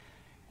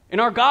In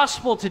our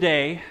gospel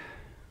today,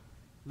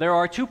 there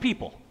are two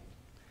people.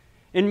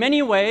 In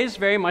many ways,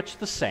 very much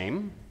the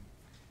same.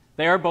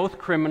 They are both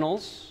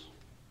criminals.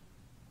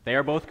 They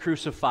are both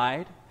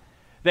crucified.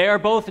 They are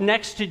both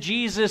next to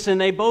Jesus,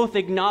 and they both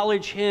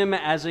acknowledge him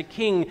as a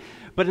king.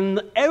 But in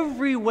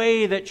every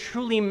way that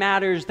truly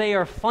matters, they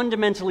are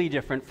fundamentally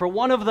different. For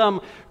one of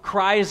them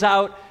cries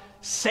out,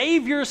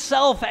 "Save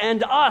yourself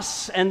and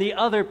us," and the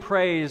other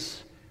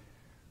prays,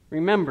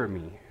 "Remember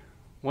me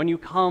when you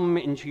come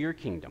into your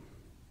kingdom."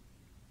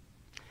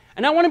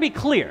 And I want to be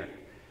clear.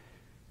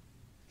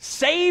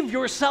 Save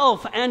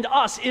yourself and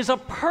us is a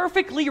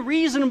perfectly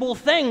reasonable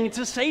thing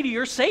to say to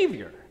your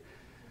Savior.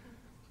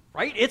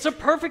 Right? It's a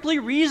perfectly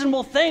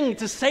reasonable thing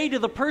to say to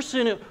the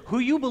person who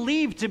you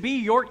believe to be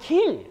your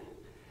king.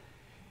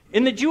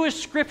 In the Jewish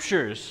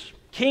scriptures,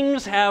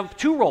 kings have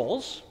two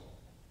roles.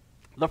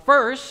 The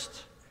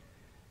first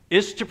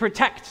is to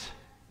protect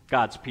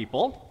God's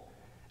people,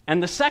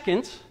 and the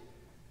second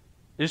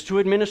is to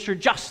administer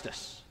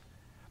justice.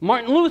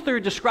 Martin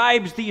Luther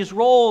describes these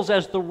roles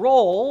as the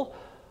role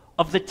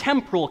of the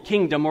temporal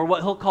kingdom, or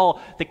what he'll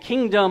call the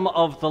kingdom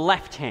of the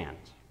left hand.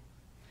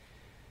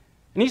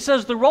 And he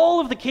says the role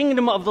of the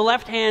kingdom of the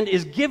left hand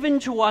is given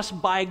to us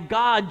by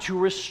God to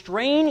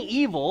restrain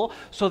evil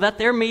so that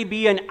there may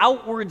be an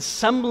outward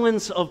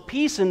semblance of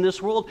peace in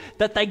this world,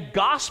 that the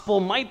gospel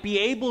might be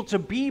able to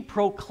be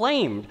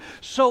proclaimed.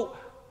 So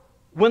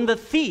when the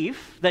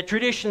thief, that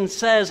tradition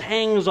says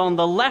hangs on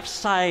the left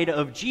side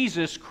of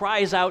Jesus,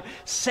 cries out,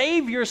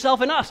 "Save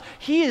yourself and us,"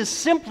 he is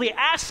simply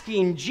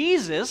asking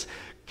Jesus,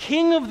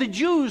 King of the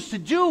Jews, to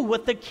do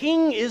what the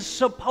king is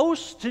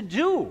supposed to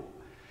do.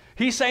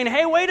 He's saying,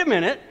 hey, wait a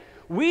minute.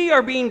 We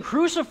are being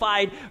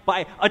crucified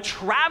by a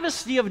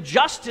travesty of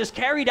justice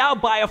carried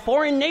out by a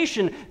foreign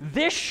nation.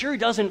 This sure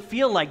doesn't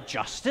feel like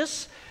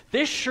justice.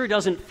 This sure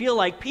doesn't feel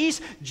like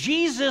peace.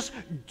 Jesus,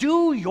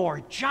 do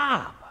your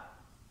job.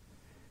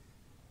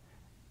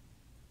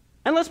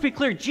 And let's be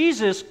clear,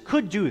 Jesus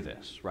could do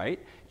this, right?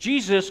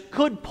 Jesus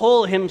could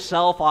pull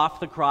himself off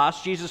the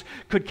cross. Jesus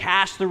could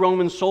cast the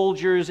Roman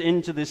soldiers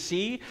into the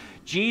sea.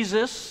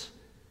 Jesus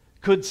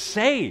could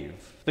save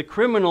the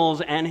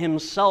criminals and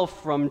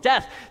himself from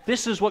death.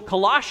 This is what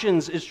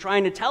Colossians is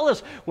trying to tell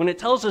us when it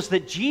tells us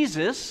that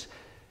Jesus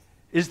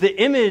is the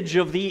image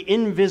of the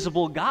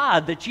invisible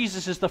God, that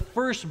Jesus is the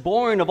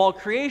firstborn of all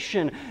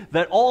creation,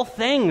 that all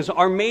things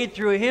are made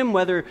through him,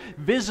 whether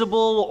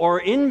visible or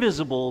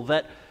invisible,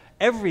 that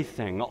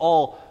everything,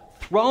 all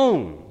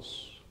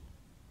thrones,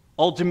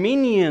 all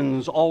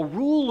dominions, all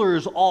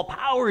rulers, all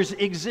powers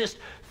exist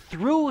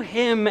through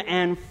him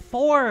and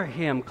for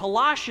him.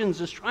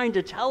 Colossians is trying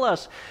to tell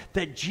us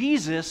that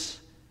Jesus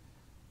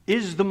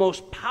is the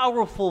most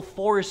powerful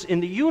force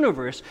in the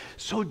universe,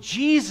 so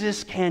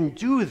Jesus can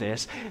do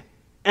this.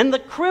 And the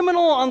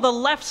criminal on the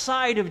left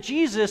side of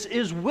Jesus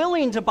is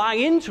willing to buy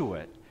into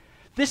it.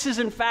 This is,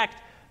 in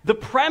fact, the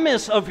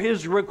premise of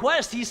his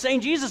request. He's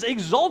saying, Jesus,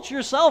 exalt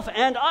yourself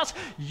and us.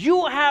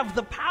 You have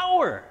the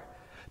power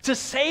to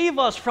save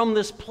us from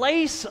this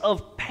place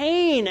of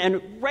pain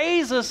and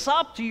raise us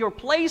up to your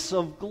place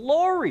of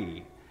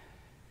glory.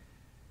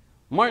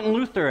 Martin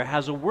Luther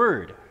has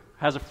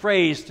a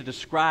phrase to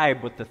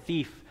describe what the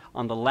thief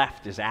on the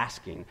left is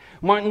asking.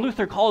 Martin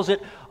Luther calls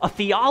it a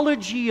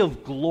theology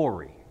of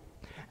glory.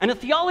 And a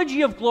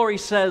theology of glory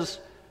says,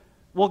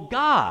 well,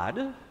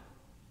 God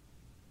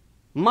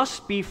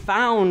must be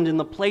found in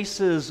the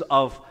places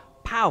of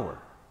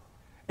power,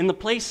 in the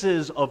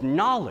places of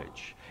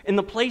knowledge, in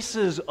the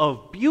places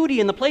of beauty,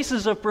 in the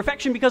places of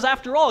perfection, because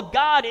after all,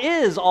 God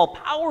is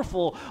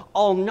all-powerful,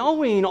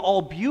 all-knowing,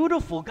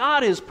 all-beautiful.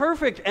 God is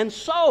perfect. And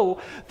so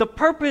the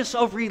purpose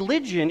of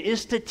religion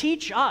is to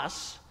teach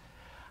us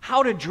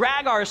how to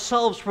drag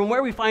ourselves from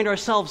where we find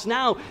ourselves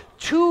now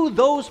to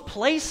those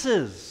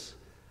places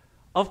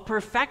of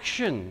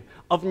perfection,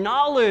 of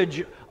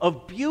knowledge,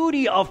 of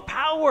beauty, of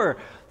power.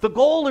 The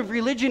goal of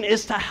religion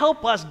is to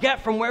help us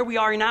get from where we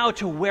are now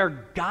to where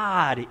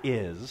God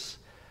is,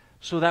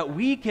 so that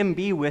we can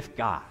be with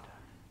God.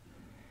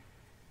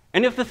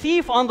 And if the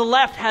thief on the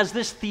left has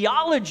this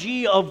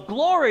theology of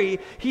glory,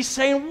 he's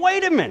saying,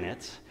 wait a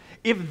minute,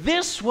 if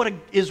this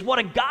is what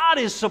a God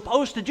is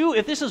supposed to do,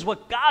 if this is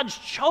what God's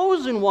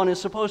chosen one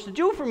is supposed to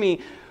do for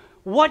me,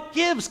 what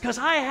gives? Because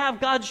I have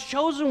God's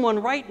chosen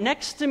one right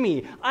next to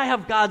me. I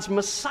have God's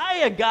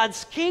Messiah,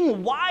 God's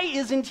King. Why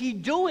isn't he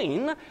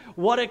doing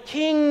what a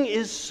king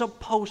is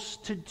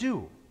supposed to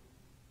do?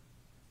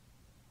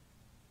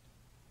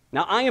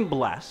 Now, I am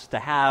blessed to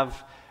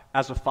have,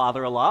 as a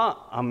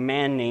father-in-law, a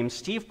man named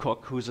Steve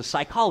Cook, who's a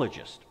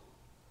psychologist.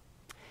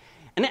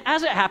 And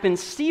as it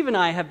happens, Steve and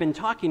I have been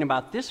talking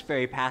about this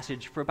very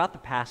passage for about the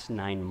past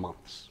 9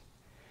 months.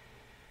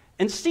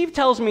 And Steve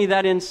tells me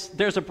that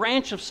there's a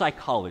branch of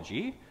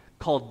psychology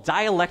called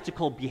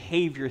dialectical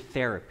behavior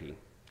therapy.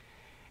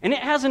 And it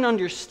has an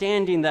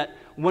understanding that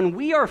when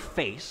we are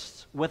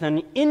faced with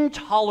an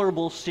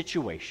intolerable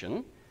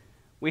situation,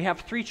 we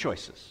have 3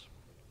 choices.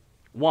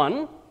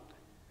 1,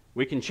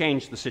 we can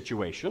change the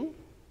situation.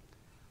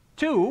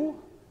 2,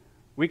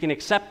 we can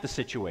accept the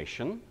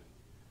situation.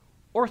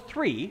 Or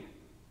 3,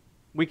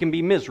 we can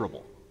be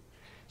miserable.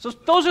 So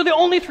those are the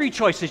only 3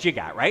 choices you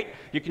got, right?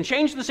 You can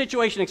change the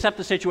situation, accept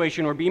the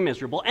situation, or be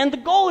miserable. And the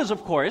goal is,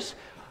 of course,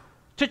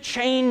 to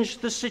change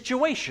the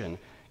situation.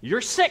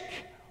 You're sick.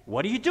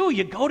 What do?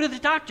 You go to the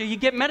doctor, you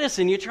get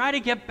medicine, you try to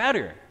get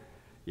better.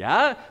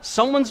 Yeah?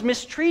 Someone's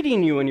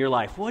mistreating you in your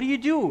life. What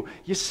do?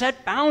 You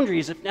set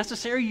boundaries. If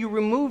necessary, you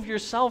remove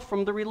yourself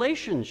from the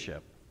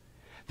relationship.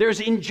 There's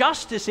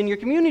injustice in your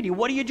community.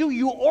 What do?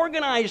 You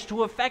organize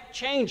to effect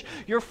change.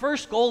 Your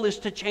first goal is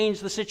to change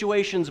the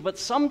situations, but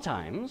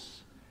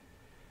sometimes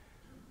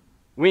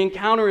we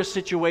encounter a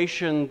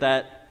situation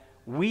that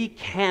we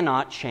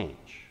cannot change,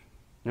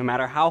 no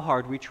matter how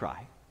hard we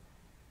try.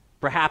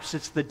 Perhaps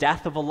it's the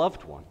death of a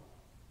loved one.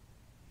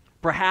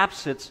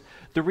 Perhaps it's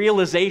the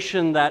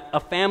realization that a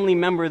family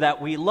member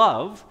that we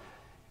love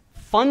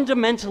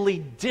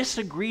fundamentally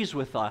disagrees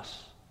with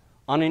us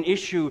on an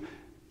issue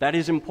that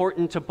is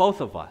important to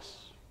both of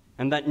us,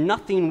 and that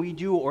nothing we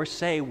do or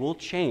say will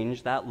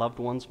change that loved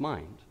one's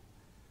mind.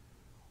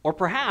 Or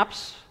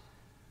perhaps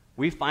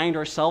we find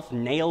ourselves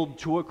nailed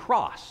to a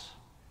cross,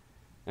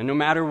 and no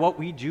matter what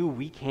we do,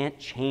 we can't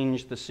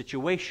change the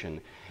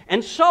situation.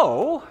 And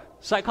so,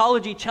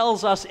 psychology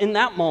tells us in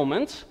that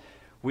moment,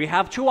 we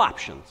have 2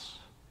 options.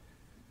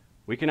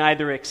 We can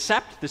either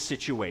accept the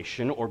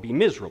situation or be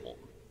miserable.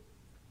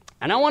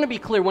 And I want to be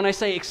clear, when I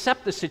say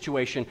accept the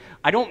situation,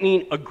 I don't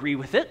mean agree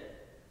with it.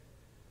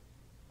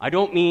 I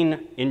don't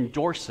mean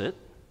endorse it.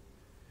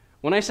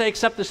 When I say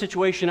accept the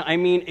situation, I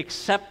mean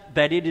accept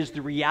that it is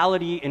the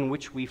reality in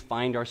which we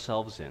find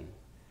ourselves in.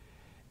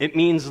 It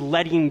means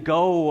letting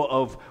go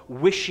of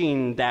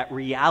wishing that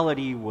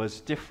reality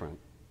was different.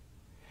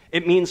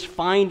 It means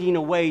finding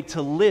a way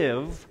to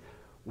live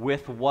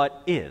with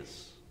what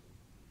is.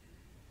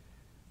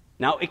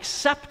 Now,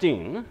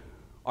 accepting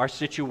our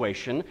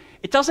situation,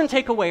 it doesn't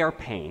take away our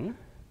pain,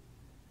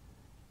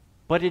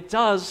 but it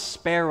does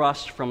spare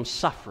us from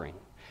suffering.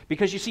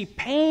 Because you see,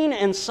 pain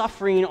and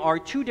suffering are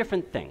 2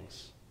 different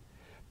things.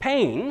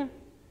 Pain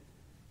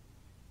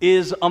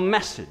is a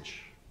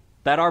message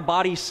that our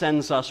body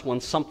sends us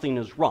when something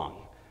is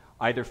wrong,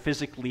 either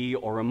physically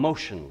or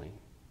emotionally.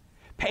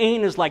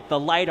 Pain is like the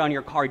light on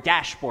your car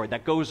dashboard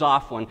that goes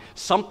off when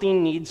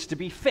something needs to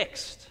be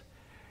fixed.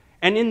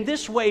 And in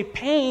this way,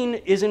 pain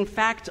is in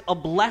fact a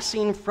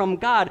blessing from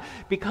God,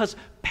 because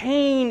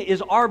pain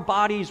is our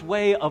body's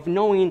way of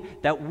knowing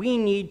that we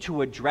need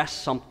to address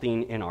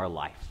something in our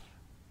life.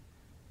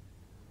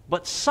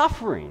 But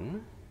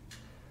suffering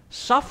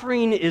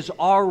is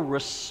our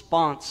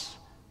response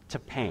to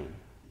pain.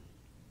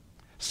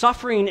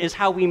 Suffering is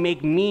how we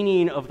make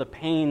meaning of the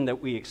pain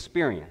that we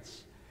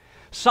experience.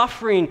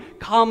 Suffering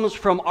comes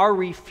from our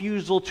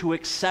refusal to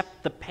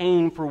accept the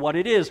pain for what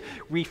it is,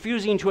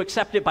 refusing to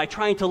accept it by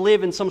trying to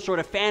live in some sort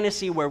of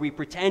fantasy where we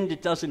pretend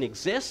it doesn't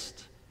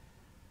exist,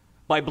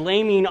 by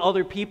blaming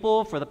other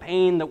people for the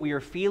pain that we are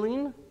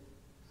feeling,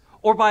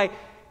 or by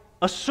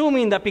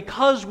assuming that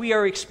because we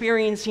are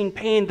experiencing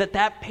pain,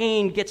 that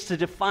pain gets to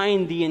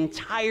define the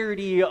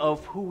entirety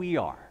of who we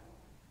are.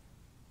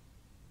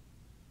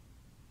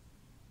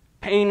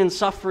 Pain and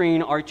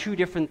suffering are 2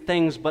 different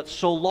things, but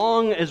so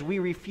long as we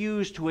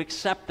refuse to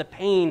accept the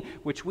pain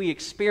which we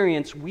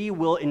experience, we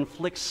will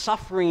inflict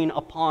suffering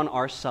upon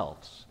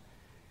ourselves.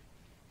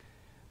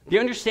 The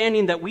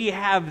understanding that we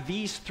have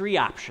these 3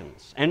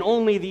 options, and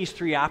only these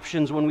 3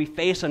 options when we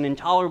face an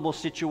intolerable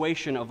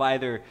situation of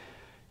either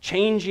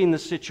changing the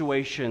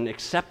situation,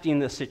 accepting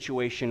the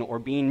situation, or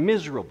being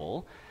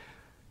miserable,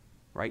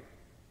 right?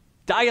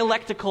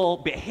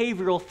 Dialectical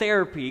behavioral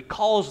therapy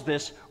calls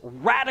this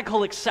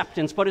radical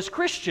acceptance, but as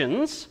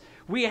Christians,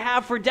 we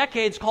have for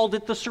decades called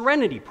it the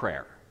Serenity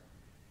Prayer.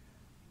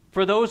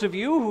 For those of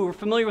you who are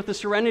familiar with the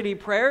Serenity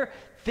Prayer,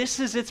 this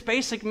is its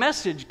basic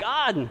message.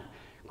 God,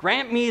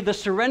 grant me the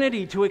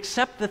serenity to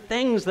accept the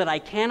things that I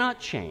cannot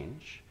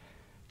change,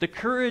 the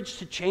courage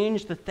to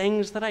change the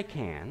things that I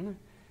can,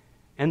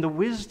 and the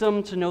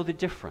wisdom to know the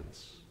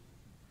difference.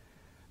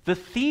 The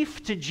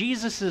thief to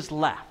Jesus'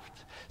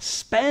 left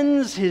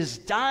spends his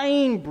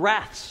dying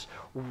breaths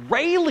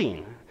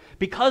railing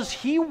because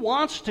he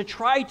wants to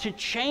try to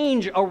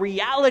change a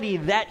reality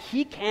that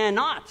he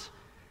cannot.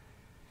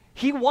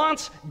 He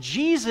wants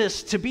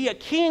Jesus to be a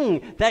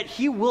king that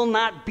he will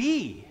not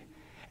be.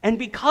 And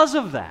because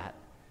of that,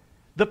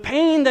 the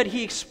pain that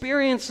he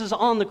experiences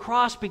on the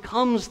cross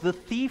becomes the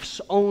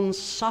thief's own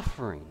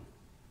suffering.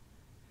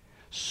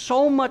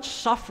 So much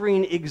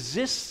suffering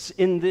exists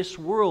in this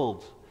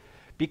world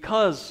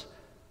because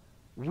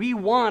we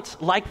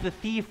want, like the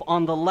thief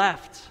on the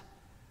left,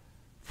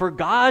 for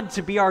God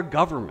to be our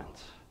government.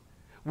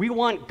 We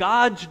want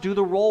God to do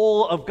the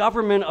role of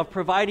government, of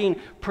providing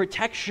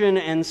protection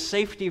and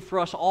safety for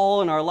us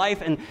all in our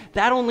life, and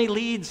that only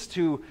leads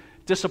to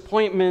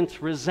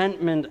disappointment,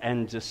 resentment,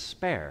 and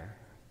despair.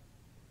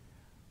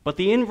 But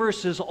the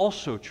inverse is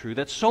also true,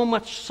 that so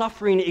much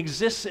suffering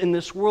exists in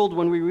this world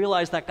when we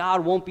realize that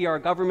God won't be our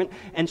government,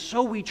 and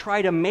so we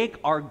try to make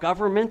our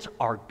government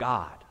our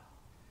God.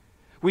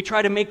 We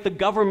try to make the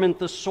government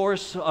the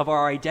source of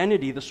our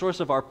identity, the source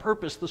of our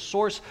purpose, the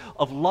source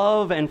of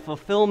love and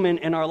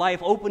fulfillment in our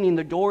life, opening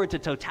the door to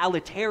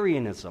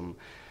totalitarianism.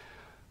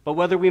 But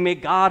whether we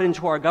make God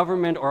into our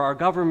government or our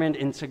government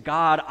into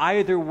God,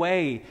 either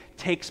way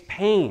takes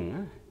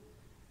pain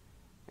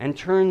and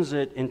turns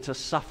it into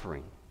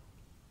suffering.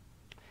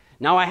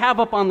 Now, I have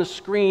up on the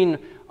screen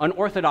an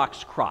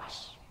Orthodox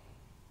cross.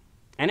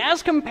 And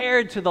as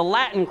compared to the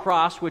Latin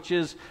cross, which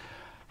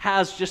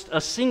has just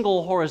a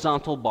single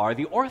horizontal bar,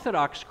 the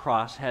Orthodox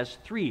cross has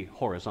 3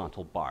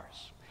 horizontal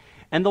bars.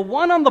 And the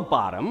one on the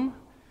bottom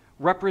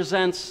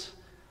represents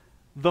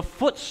the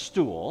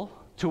footstool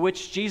to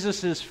which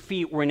Jesus'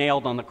 feet were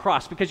nailed on the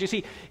cross. Because you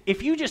see,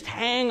 if you just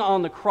hang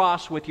on the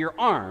cross with your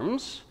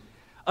arms,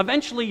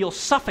 eventually you'll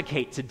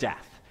suffocate to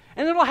death.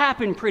 And it'll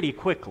happen pretty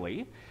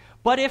quickly.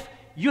 But if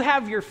you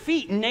have your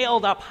feet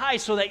nailed up high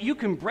so that you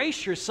can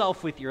brace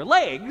yourself with your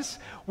legs,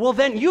 well,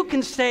 then you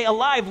can stay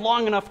alive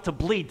long enough to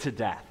bleed to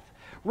death.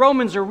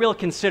 Romans are real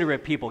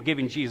considerate people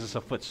giving Jesus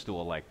a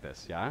footstool like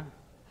this, yeah?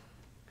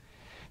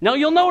 Now,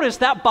 you'll notice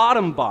that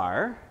bottom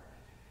bar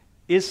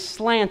is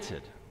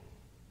slanted.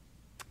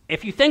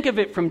 If you think of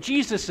it from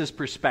Jesus'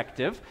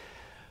 perspective,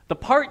 the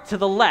part to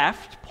the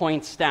left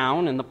points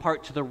down and the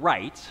part to the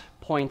right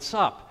points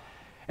up.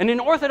 And in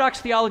Orthodox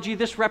theology,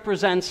 this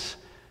represents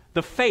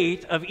the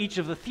fate of each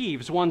of the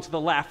thieves, one to the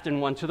left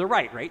and one to the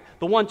right, right?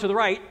 The one to the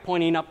right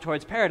pointing up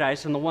towards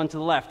paradise and the one to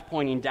the left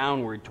pointing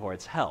downward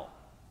towards hell.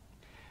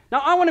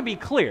 Now, I want to be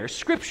clear.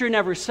 Scripture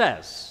never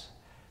says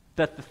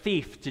that the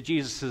thief to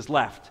Jesus'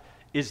 left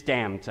is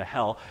damned to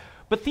hell.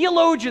 But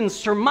theologians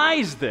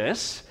surmise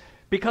this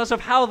because of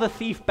how the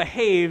thief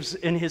behaves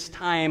in his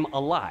time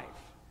alive.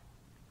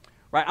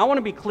 Right? I want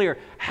to be clear.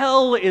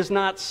 Hell is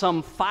not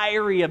some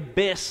fiery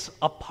abyss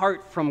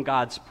apart from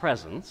God's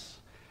presence.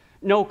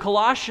 No,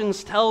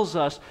 Colossians tells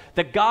us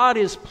that God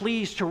is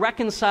pleased to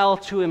reconcile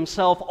to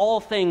himself all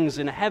things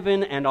in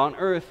heaven and on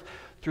earth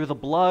through the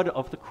blood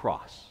of the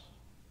cross.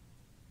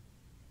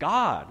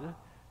 God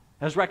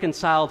has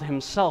reconciled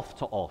himself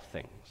to all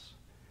things,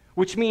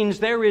 which means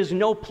there is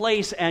no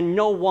place and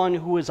no one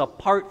who is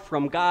apart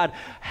from God.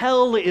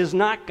 Hell is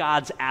not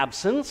God's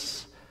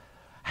absence.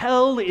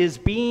 Hell is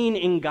being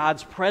in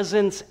God's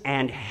presence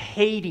and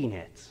hating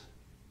it.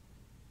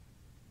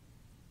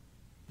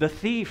 The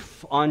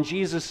thief on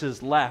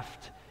Jesus'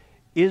 left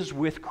is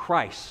with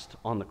Christ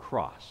on the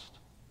cross.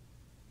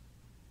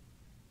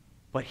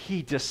 But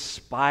he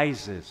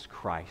despises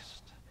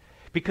Christ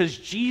because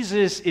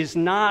Jesus is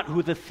not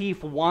who the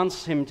thief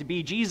wants him to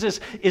be. Jesus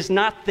is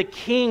not the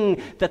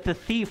king that the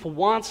thief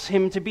wants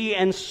him to be.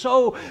 And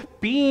so,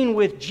 being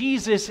with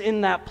Jesus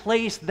in that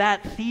place,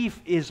 that thief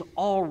is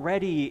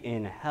already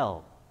in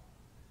hell.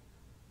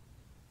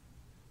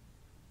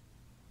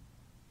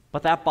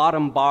 But that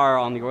bottom bar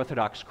on the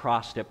Orthodox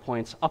cross, it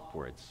points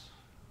upwards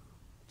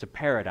to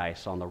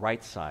paradise on the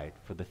right side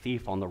for the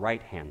thief on the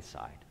right-hand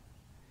side.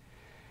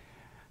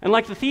 And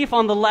like the thief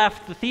on the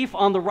left, the thief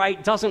on the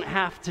right doesn't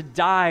have to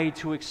die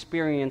to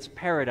experience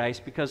paradise,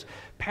 because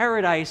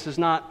paradise is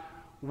not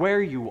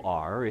where you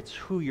are, it's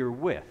who you're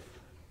with.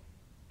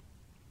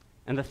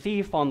 And the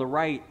thief on the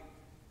right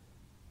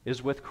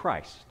is with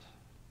Christ.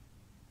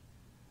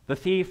 The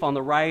thief on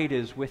the right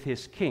is with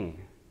his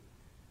King,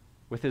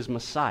 with his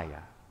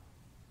Messiah,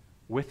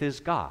 with his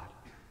God.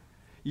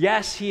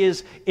 Yes, he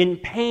is in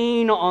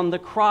pain on the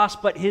cross,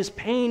 but his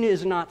pain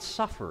is not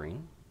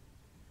suffering,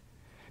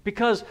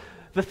 because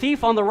the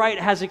thief on the right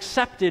has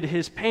accepted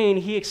his pain.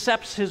 He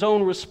accepts his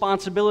own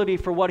responsibility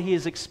for what he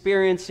is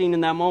experiencing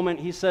in that moment.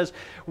 He says,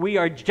 we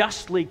are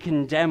justly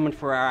condemned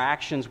for our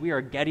actions. We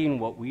are getting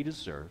what we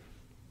deserve.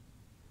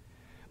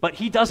 But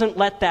he doesn't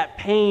let that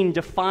pain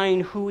define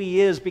who he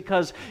is,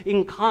 because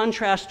in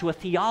contrast to a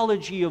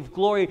theology of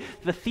glory,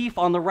 the thief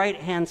on the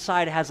right-hand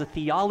side has a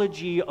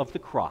theology of the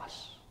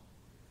cross.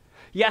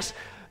 Yes,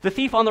 the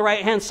thief on the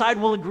right-hand side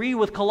will agree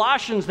with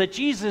Colossians that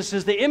Jesus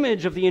is the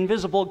image of the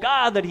invisible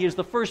God, that he is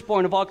the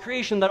firstborn of all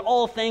creation, that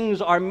all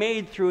things are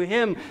made through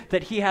him,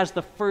 that he has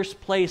the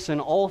first place in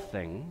all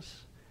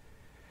things.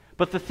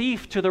 But the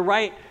thief to the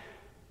right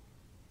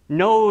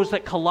knows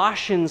that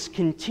Colossians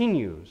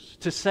continues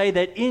to say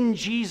that in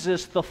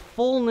Jesus the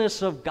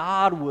fullness of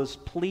God was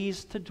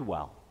pleased to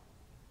dwell,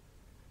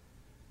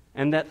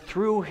 and that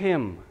through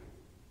him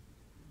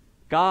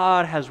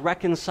God has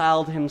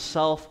reconciled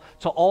himself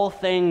to all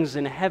things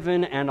in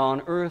heaven and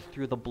on earth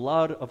through the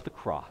blood of the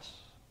cross.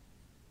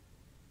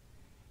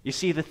 You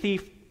see, the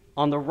thief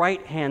on the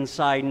right-hand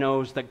side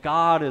knows that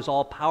God is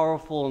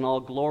all-powerful and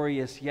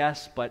all-glorious,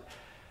 yes, but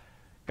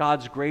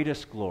God's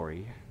greatest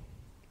glory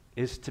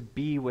is to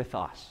be with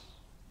us.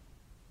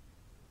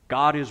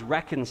 God is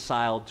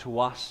reconciled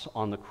to us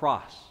on the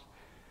cross,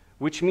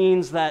 which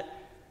means that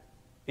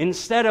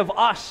instead of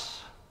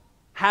us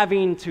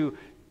having to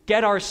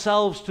get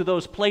ourselves to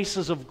those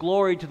places of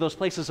glory, to those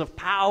places of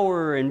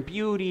power and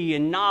beauty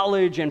and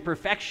knowledge and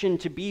perfection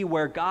to be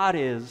where God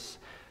is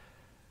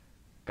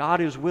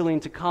willing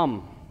to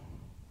come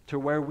to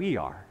where we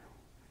are,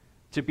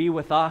 to be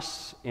with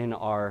us in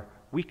our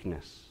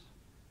weakness,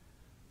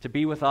 to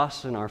be with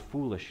us in our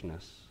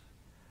foolishness,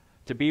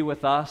 to be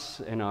with us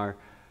in our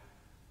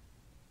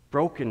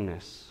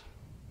brokenness,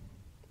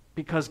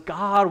 because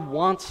God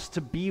wants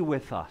to be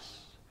with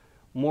us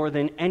more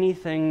than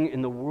anything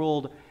in the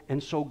world,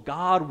 and so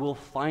God will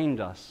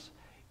find us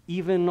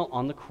even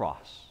on the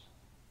cross.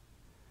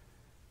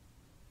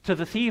 To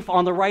the thief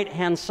on the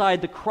right-hand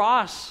side, the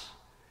cross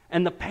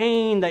and the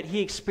pain that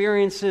he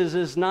experiences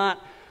is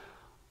not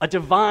a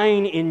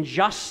divine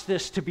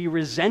injustice to be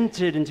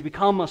resented and to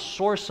become a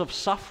source of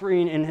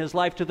suffering in his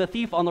life. To the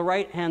thief on the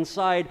right-hand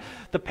side,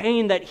 the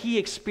pain that he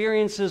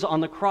experiences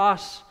on the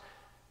cross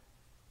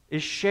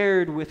is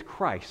shared with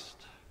Christ.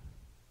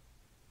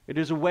 It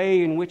is a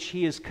way in which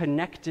he is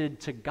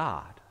connected to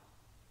God.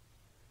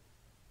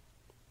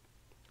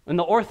 In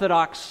the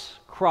Orthodox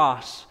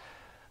cross,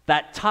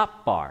 that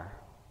top bar,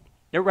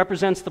 it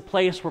represents the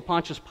place where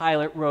Pontius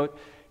Pilate wrote,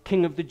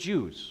 "King of the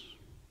Jews,"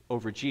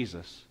 over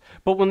Jesus.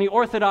 But when the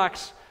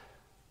Orthodox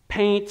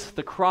paint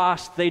the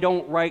cross, they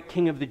don't write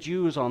King of the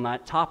Jews on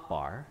that top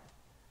bar.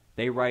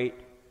 They write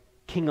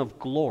King of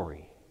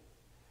Glory.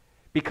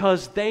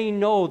 Because they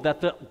know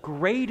that the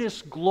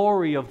greatest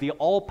glory of the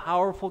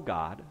all-powerful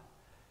God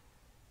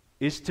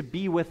is to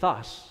be with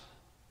us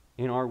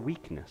in our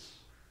weakness.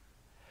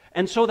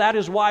 And so that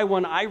is why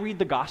when I read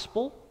the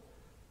gospel,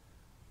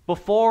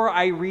 before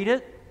I read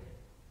it,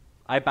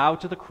 I bow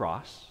to the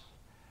cross.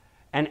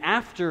 And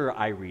after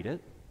I read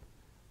it,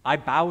 I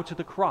bow to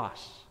the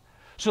cross.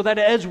 So that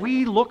as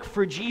we look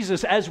for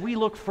Jesus, as we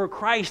look for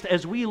Christ,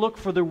 as we look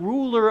for the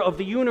ruler of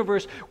the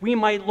universe, we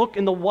might look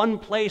in the one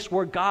place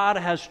where God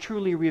has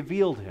truly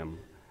revealed him,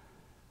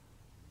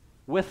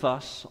 with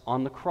us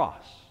on the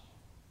cross.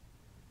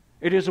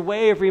 It is a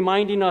way of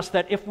reminding us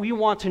that if we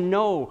want to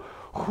know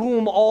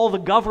whom all the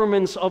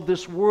governments of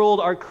this world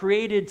are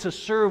created to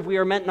serve, we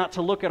are meant not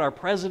to look at our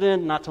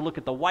president, not to look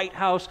at the White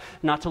House,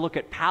 not to look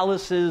at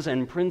palaces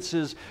and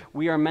princes.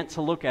 We are meant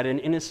to look at an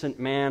innocent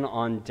man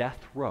on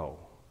death row.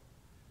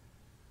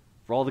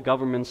 For all the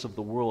governments of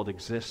the world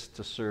exist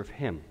to serve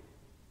him.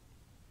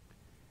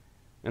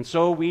 And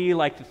so we,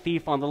 like the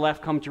thief on the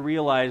left, come to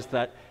realize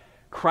that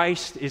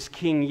Christ is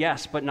king,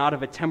 yes, but not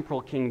of a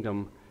temporal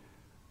kingdom,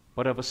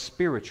 but of a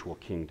spiritual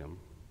kingdom.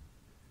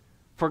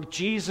 For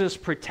Jesus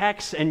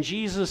protects and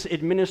Jesus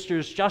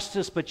administers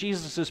justice, but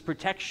Jesus'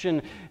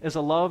 protection is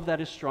a love that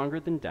is stronger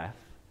than death.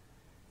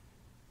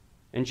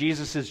 And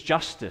Jesus'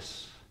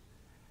 justice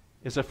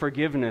is a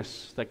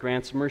forgiveness that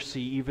grants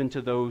mercy even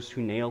to those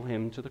who nail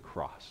him to the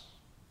cross.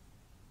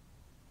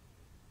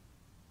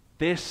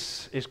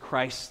 This is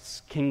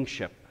Christ's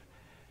kingship.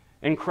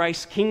 And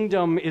Christ's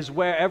kingdom is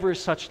wherever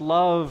such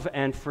love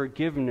and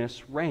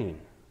forgiveness reign.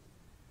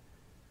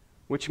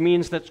 Which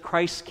means that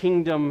Christ's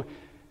kingdom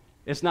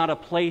is not a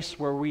place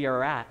where we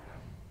are at,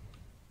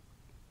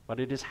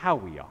 but it is how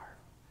we are.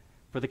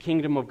 For the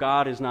kingdom of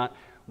God is not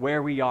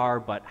where we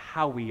are, but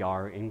how we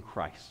are in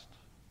Christ.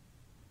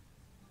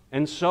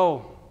 And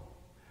so,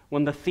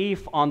 when the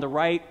thief on the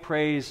right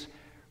prays,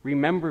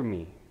 "Remember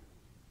me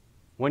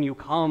when you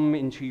come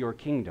into your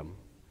kingdom,"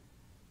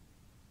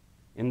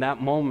 in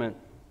that moment,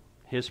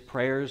 his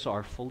prayers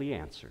are fully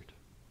answered.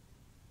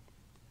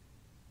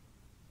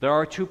 There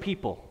are two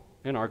people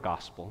in our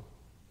gospel.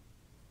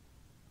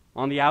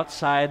 On the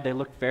outside, they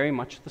look very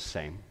much the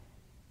same.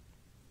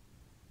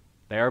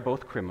 They are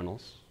both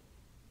criminals.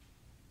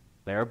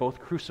 They are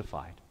both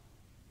crucified.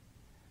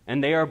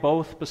 And they are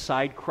both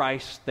beside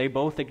Christ. They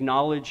both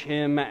acknowledge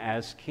him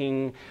as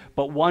king.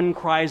 But one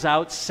cries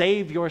out,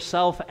 "Save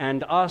yourself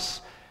and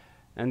us,"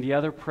 and the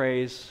other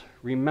prays,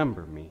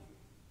 "Remember me."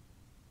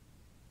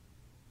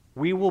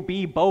 We will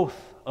be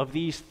both of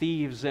these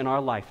thieves in our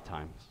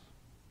lifetimes.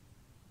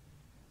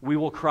 We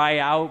will cry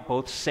out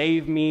both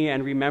 "Save me"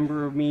 and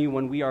 "Remember me"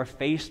 when we are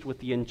faced with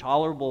the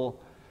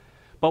intolerable.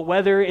 But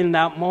whether in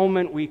that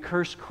moment we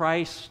curse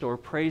Christ or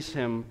praise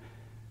him,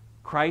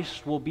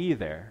 Christ will be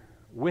there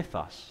with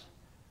us,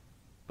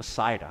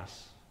 beside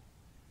us.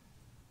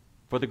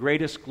 For the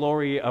greatest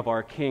glory of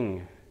our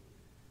King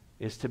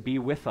is to be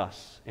with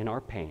us in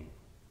our pain,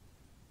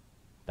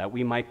 that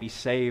we might be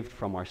saved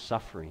from our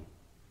suffering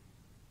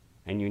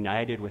and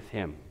united with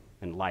him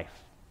in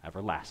life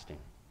everlasting.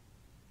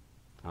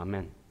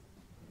 Amen.